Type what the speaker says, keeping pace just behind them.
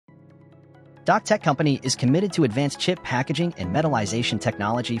DocTech Company is committed to advanced chip packaging and metallization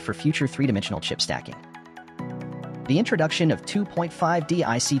technology for future three-dimensional chip stacking. The introduction of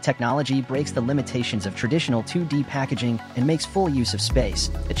 2.5D IC technology breaks the limitations of traditional 2D packaging and makes full use of space,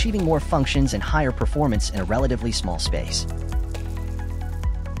 achieving more functions and higher performance in a relatively small space.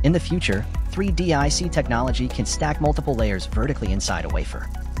 In the future, 3D IC technology can stack multiple layers vertically inside a wafer.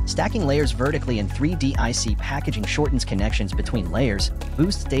 Stacking layers vertically in 3D IC packaging shortens connections between layers,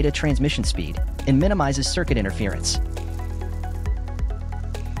 boosts data transmission speed, and minimizes circuit interference.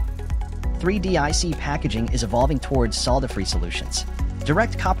 3D IC packaging is evolving towards solder-free solutions.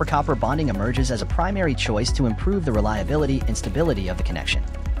 Direct copper-copper bonding emerges as a primary choice to improve the reliability and stability of the connection.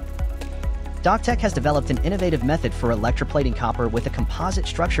 DocTech has developed an innovative method for electroplating copper with a composite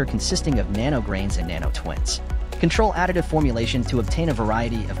structure consisting of nanograins and nanotwins. Control additive formulation to obtain a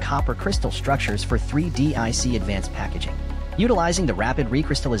variety of copper crystal structures for 3D IC advanced packaging. Utilizing the rapid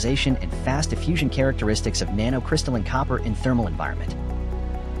recrystallization and fast diffusion characteristics of nanocrystalline copper in thermal environment.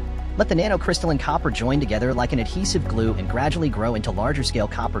 Let the nanocrystalline copper join together like an adhesive glue and gradually grow into larger-scale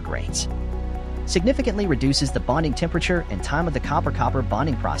copper grains. Significantly reduces the bonding temperature and time of the copper-copper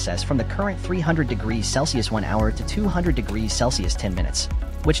bonding process from the current 300 degrees Celsius 1 hour to 200 degrees Celsius 10 minutes,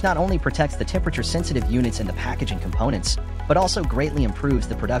 which not only protects the temperature-sensitive units in the packaging components, but also greatly improves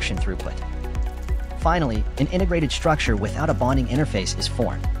the production throughput. Finally, an integrated structure without a bonding interface is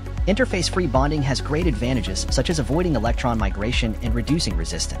formed. Interface-free bonding has great advantages such as avoiding electron migration and reducing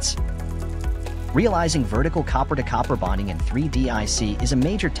resistance. Realizing vertical copper-to-copper bonding in 3D IC is a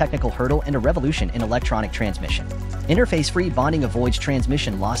major technical hurdle and a revolution in electronic transmission. Interface-free bonding avoids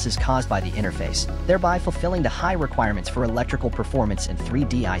transmission losses caused by the interface, thereby fulfilling the high requirements for electrical performance in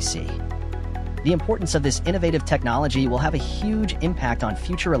 3D IC. The importance of this innovative technology will have a huge impact on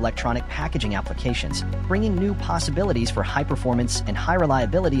future electronic packaging applications, bringing new possibilities for high-performance and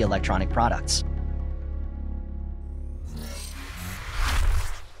high-reliability electronic products.